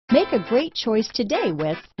Make a great choice today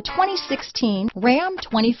with the 2016 Ram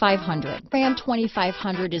 2500. Ram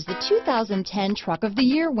 2500 is the 2010 Truck of the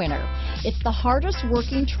Year winner. It's the hardest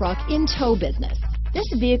working truck in tow business. This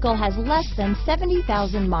vehicle has less than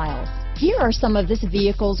 70,000 miles. Here are some of this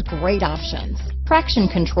vehicle's great options: traction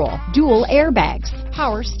control, dual airbags,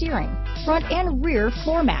 power steering, front and rear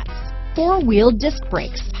floor mats, four-wheel disc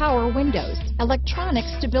brakes, power windows, electronic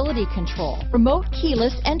stability control, remote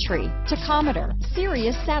keyless entry, tachometer,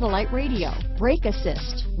 Sirius satellite radio, brake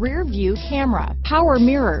assist, rear view camera, power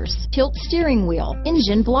mirrors, tilt steering wheel,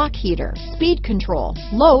 engine block heater, speed control,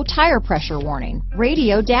 low tire pressure warning,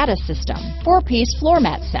 radio data system, four-piece floor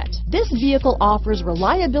mat set. This vehicle offers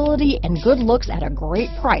reliability and good looks at a great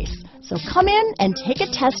price. So come in and take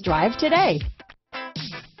a test drive today.